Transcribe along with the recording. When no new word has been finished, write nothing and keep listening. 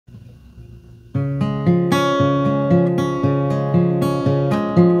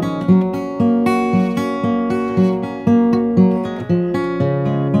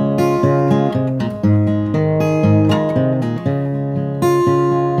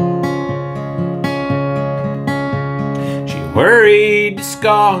worried the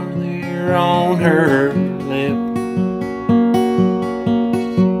scar there on her lip.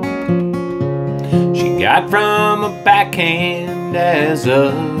 She got from a backhand as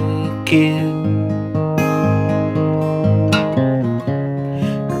a kid.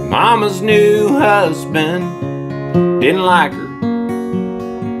 Her mama's new husband didn't like her.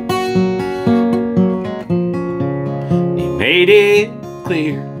 He made it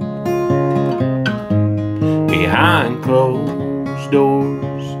clear behind closed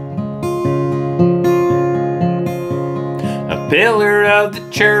doors. A pillar of the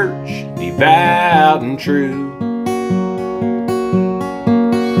church, devout and true.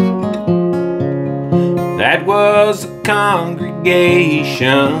 That was the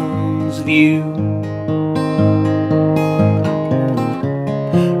congregation's view.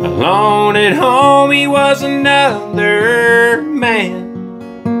 Alone at home, he was another man.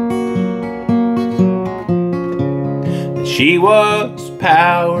 She was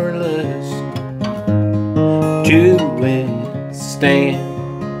powerless to withstand.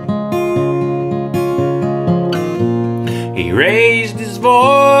 He raised his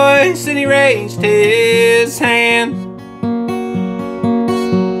voice and he raised his hand.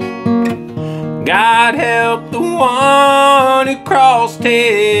 God help the one who crossed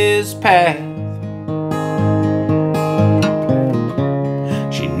his path.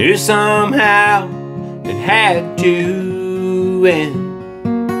 She knew somehow it had to end.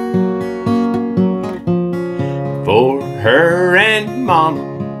 For her and Mama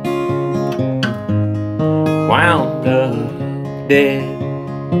wound up dead.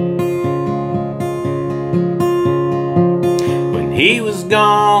 When he was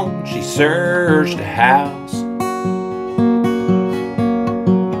gone, she searched the house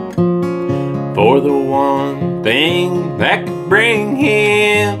for the one thing that could bring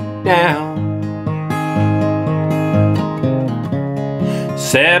him down.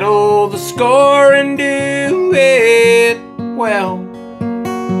 Settle the score and do it well.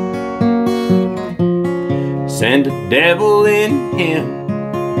 Send the devil in him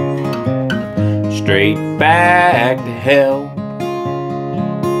straight back to hell.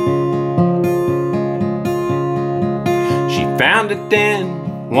 She found it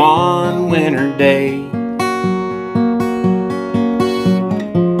then one winter day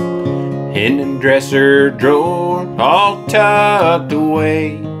in the dresser drawer, all tucked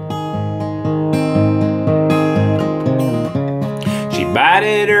away. She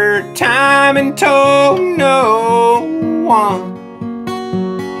bided her time and told no one,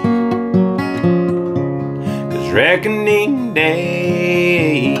 'cause reckoning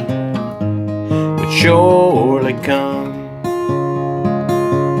day would surely come.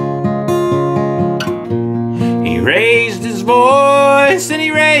 He raised his voice and he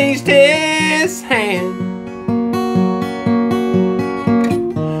raised his hand.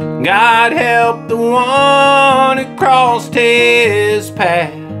 God help the one who crossed his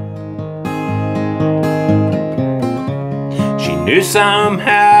path. She knew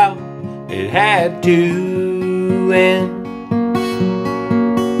somehow it had to end.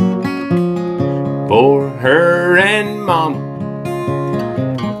 For her and Mama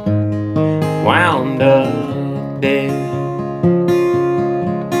wound up dead.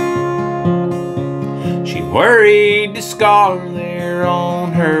 She worried the scar there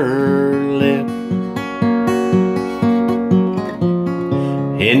on her lip.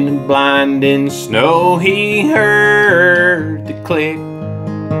 In the blinding snow he heard the click.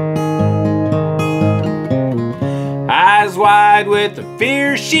 Eyes wide with a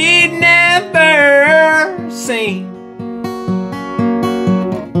fear she'd never seen.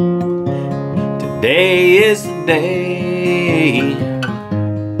 Today is the day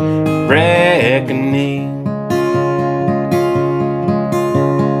of reckoning.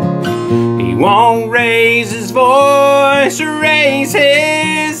 He won't raise his voice or raise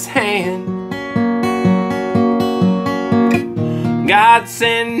his hand. God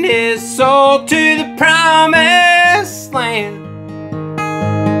send his soul to the promised land.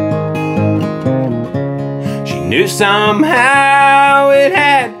 She knew somehow it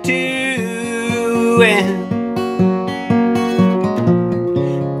had to end.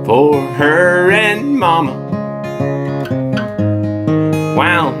 For her and Mama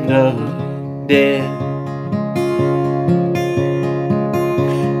wound up dead.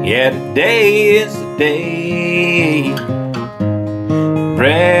 Yeah, today is the day of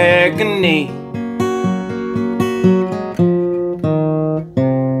reckoning.